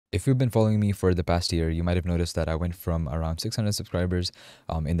If you've been following me for the past year, you might have noticed that I went from around 600 subscribers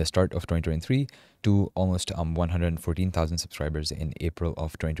in the start of 2023 to almost 114,000 subscribers in April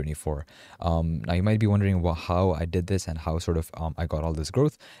of 2024. Now, you might be wondering how I did this and how I got all this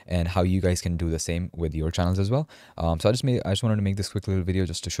growth and how you guys can do the same with your channels as well. So I just wanted to make this quick little video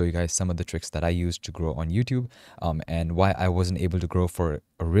just to show you guys some of the tricks that I used to grow on YouTube and why I wasn't able to grow for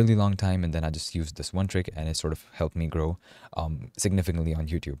a really long time. And then I just used this one trick and it sort of helped me grow significantly on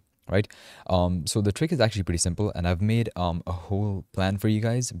YouTube. Right. So the trick is actually pretty simple, and I've made a whole plan for you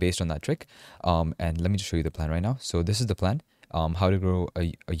guys based on that trick. And let me just show you the plan right now. So this is the plan. How to grow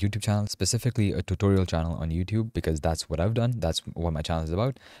a YouTube channel, specifically a tutorial channel on YouTube, because that's what I've done. That's what my channel is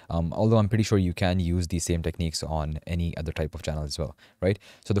about. Although I'm pretty sure you can use these same techniques on any other type of channel as well, right?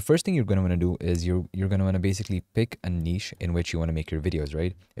 So the first thing you're going to want to do is you're going to want to basically pick a niche in which you want to make your videos,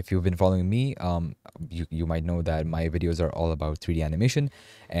 right? If you've been following me, you might know that my videos are all about 3D animation,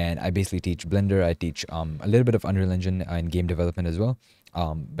 and I basically teach Blender. I teach a little bit of Unreal Engine and game development as well.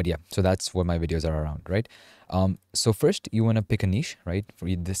 But yeah, so that's what my videos are around, right? So first you want to pick a niche, right?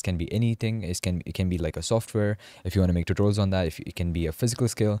 This can be anything. It can be like a software. If you want to make tutorials on that, it can be a physical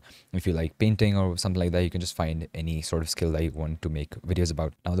skill. If you like painting or something like that, you can just find any sort of skill that you want to make videos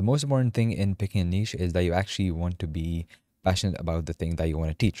about. Now, the most important thing in picking a niche is that you actually want to be passionate about the thing that you want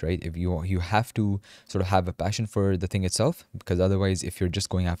to teach, right? If you have to sort of have a passion for the thing itself, because otherwise, if you're just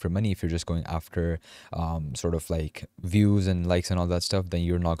going after money, if you're just going after sort of like views and likes and all that stuff, then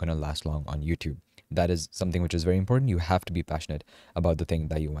you're not going to last long on YouTube. That is something which is very important. You have to be passionate about the thing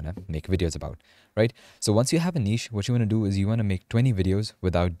that you want to make videos about, right? So once you have a niche, what you want to do is you want to make 20 videos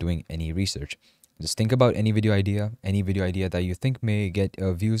without doing any research. Just think about any video idea that you think may get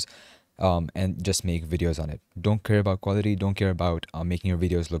views, and just make videos on it. Don't care about quality. Don't care about making your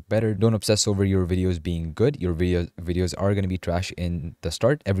videos look better. Don't obsess over your videos being good. Your videos are going to be trash in the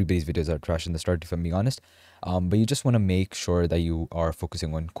start. Everybody's videos are trash in the start, if I'm being honest. But you just want to make sure that you are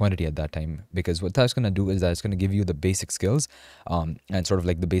focusing on quantity at that time, because what that's going to do is that it's going to give you the basic skills and sort of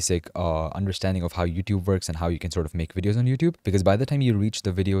like the basic understanding of how YouTube works and how you can sort of make videos on YouTube. Because by the time you reach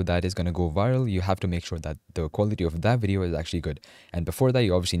the video that is going to go viral, you have to make sure that the quality of that video is actually good. And before that,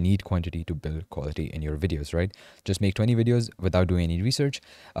 you obviously need quantity to build quality in your videos, right? Just make 20 videos without doing any research.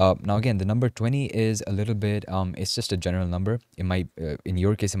 Now, again, the number 20 is a little bit, it's just a general number. It might, in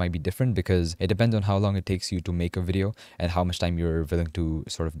your case, it might be different because it depends on how long it takes you to make a video and how much time you're willing to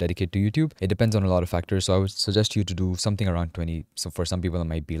sort of dedicate to YouTube. It depends on a lot of factors. So I would suggest you to do something around 20. So for some people, it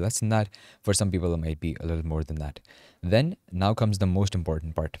might be less than that. For some people, it might be a little more than that. Then now comes the most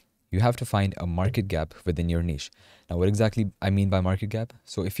important part. You have to find a market gap within your niche. Now, what exactly I mean by market gap?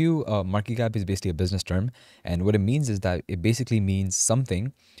 So if you, market gap is basically a business term. And what it means is that it basically means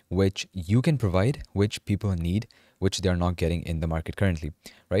something which you can provide, which people need, which they're not getting in the market currently,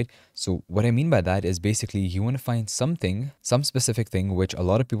 right? So what I mean by that is basically you want to find something, some specific thing, which a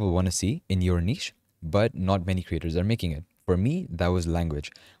lot of people want to see in your niche, but not many creators are making it. For me, that was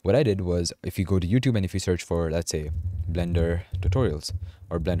language. What I did was, if you go to YouTube and if you search for, let's say, Blender tutorials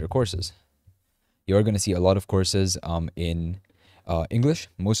or Blender courses, you're going to see a lot of courses in English.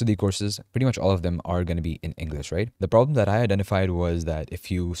 Most of the courses, pretty much all of them, are going to be in English, right? The problem that I identified was that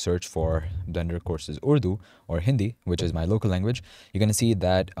if you search for Blender courses Urdu or Hindi, which is my local language, you're going to see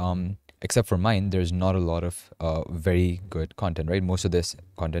that except for mine, there's not a lot of very good content, right? Most of this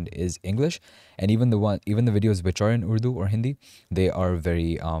content is English, and even the videos which are in Urdu or Hindi, they are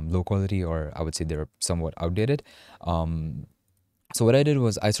very low quality, or I would say they're somewhat outdated. So what I did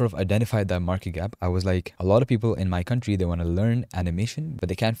was I sort of identified that market gap. I was like, a lot of people in my country, they want to learn animation, but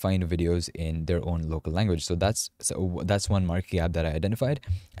they can't find videos in their own local language. So that's one market gap that I identified.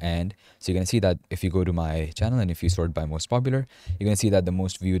 And so you're going to see that if you go to my channel and if you sort by most popular, you're going to see that the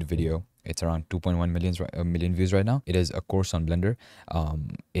most viewed video, it's around 2.1 million views right now. It is a course on Blender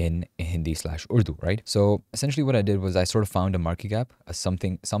in Hindi/Urdu, right? So essentially what I did was I sort of found a market gap,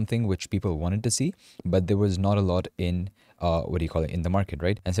 something which people wanted to see, but there was not a lot in in the market,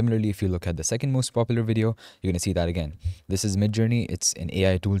 right? And similarly, if you look at the second most popular video, you're going to see that again. This is Midjourney. It's an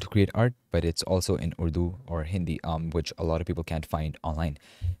AI tool to create art, but it's also in Urdu or Hindi, which a lot of people can't find online.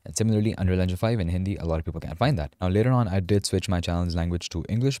 And similarly, Unreal Engine 5 in Hindi, a lot of people can't find that. Now, later on, I did switch my channel's language to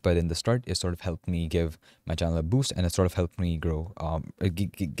English, but in the start, it sort of helped me give my channel a boost, and it sort of helped me grow,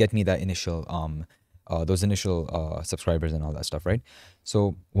 get me that initial those initial subscribers and all that stuff, right?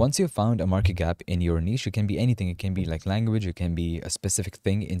 So once you've found a market gap in your niche, it can be anything. It can be like language. It can be a specific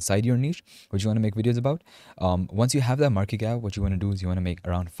thing inside your niche, which you want to make videos about. Once you have that market gap, what you want to do is you want to make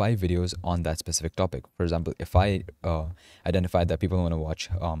around 5 videos on that specific topic. For example, if I identified that people want to watch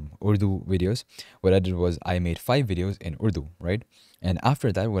Urdu videos, what I did was I made 5 videos in Urdu, right? And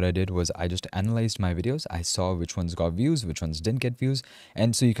after that, what I did was I just analyzed my videos. I saw which ones got views, which ones didn't get views.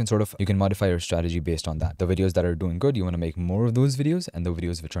 And so you can you can modify your strategy based on that. The videos that are doing good, you want to make more of those videos, and the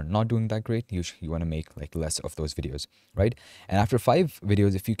videos which are not doing that great, you want to make like less of those videos, right? And after 5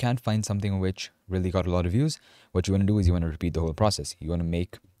 videos, if you can't find something which really got a lot of views, what you want to do is you want to repeat the whole process. You want to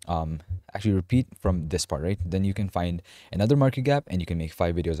make actually repeat from this part, right? Then you can find another market gap and you can make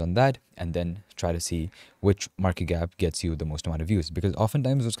 5 videos on that, and then try to see which market gap gets you the most amount of views. Because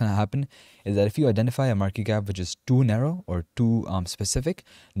oftentimes what's going to happen is that if you identify a market gap which is too narrow or too specific,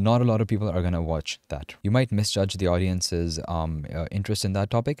 not a lot of people are going to watch that. You might misjudge the audience's interest in that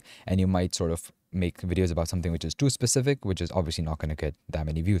topic, and you might sort of make videos about something which is too specific, which is obviously not going to get that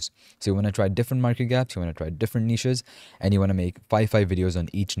many views. So you want to try different market gaps, you want to try different niches, and you want to make five videos on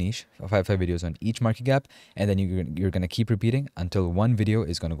each niche, five videos on each market gap, and then you're going to keep repeating until one video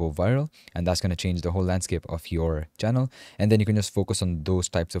is going to go viral, and that's going to change the whole landscape of your channel. And then you can just focus on those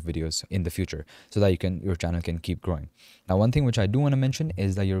types of videos in the future so that your channel can keep growing. Now, one thing which I do want to mention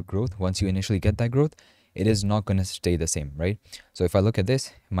is that your growth, once you initially get that growth, it is not going to stay the same, right? So if I look at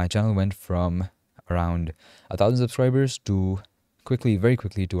this, my channel went from around 1,000 subscribers to very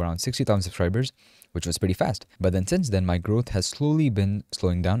quickly to around 60,000 subscribers, which was pretty fast. But then since then, my growth has slowly been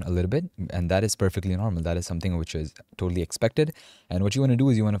slowing down a little bit, and that is perfectly normal. That is something which is totally expected. And what you want to do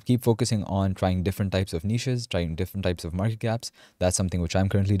is you want to keep focusing on trying different types of niches, trying different types of market gaps. That's something which I'm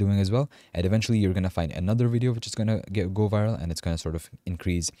currently doing as well. And eventually you're going to find another video which is going to go viral, and it's going to sort of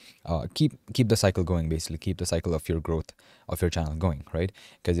increase, keep the cycle going, basically keep the cycle of your growth of your channel going, right?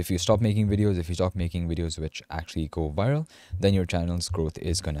 Because if you stop making videos which actually go viral, then your channel's growth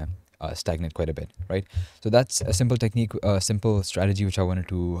is going to stagnate quite a bit, right? So that's a simple technique, simple strategy which I wanted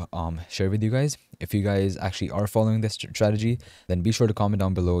to share with you guys. If you guys actually are following this strategy, then be sure to comment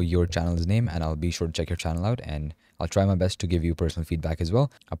down below your channel's name, and I'll be sure to check your channel out, and I'll try my best to give you personal feedback as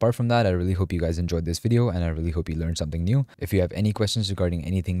well. Apart from that, I really hope you guys enjoyed this video, and I really hope you learned something new. If you have any questions regarding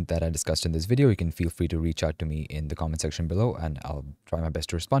anything that I discussed in this video, you can feel free to reach out to me in the comment section below, and I'll try my best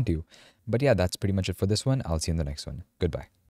to respond to you. But yeah, that's pretty much it for this one. I'll see you in the next one. Goodbye.